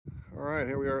Alright,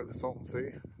 here we are at the Salton Sea,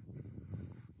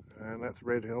 and that's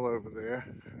Red Hill over there.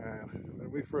 And when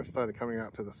we first started coming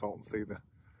out to the Salton Sea,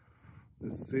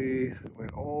 the sea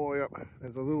went all the way up.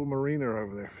 There's a little marina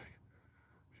over there,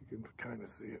 if you can kind of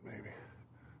see it maybe.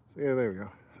 So yeah, there we go.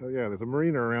 So yeah, there's a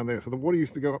marina around there. So the water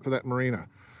used to go up to that marina.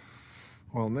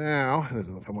 Well now,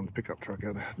 there's someone's pickup truck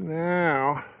out there.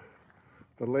 Now,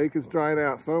 the lake has dried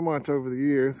out so much over the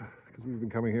years, because we've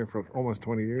been coming here for almost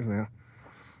 20 years now.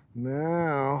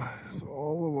 Now it's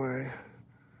all the way.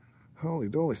 Holy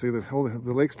dolly! See, the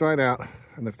lake's dried out,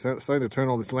 and they've started to turn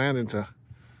all this land into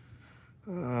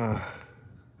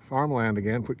farmland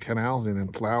again. Put canals in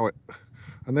and plow it,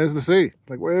 and there's the sea,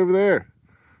 like way over there.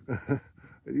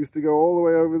 It used to go all the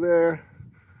way over there.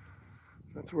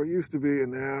 That's where it used to be,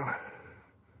 and now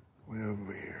way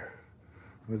over here.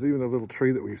 And there's even a little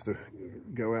tree that we used to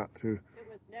go out to. It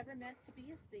was never meant to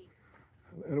be a sea.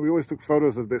 And we always took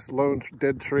photos of this lone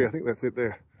dead tree. I think that's it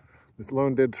there. This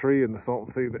lone dead tree in the Salton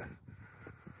Sea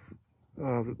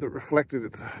that reflected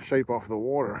its shape off the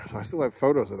water. So I still have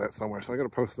photos of that somewhere. So I got to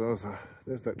post those.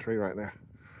 There's that tree right there.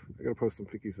 I got to post some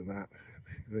pickies of that.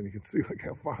 Then you can see like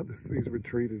how far this tree's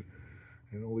retreated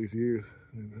in all these years.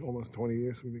 In almost 20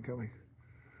 years we've been coming.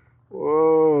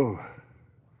 Whoa!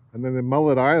 And then the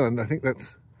Mullet Island. I think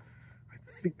that's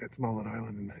Mullet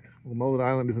Island. Well, Mullet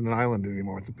Island isn't an island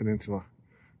anymore. It's a peninsula.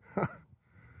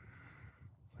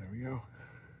 There we go.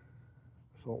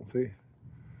 Salton Sea,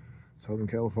 Southern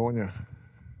California.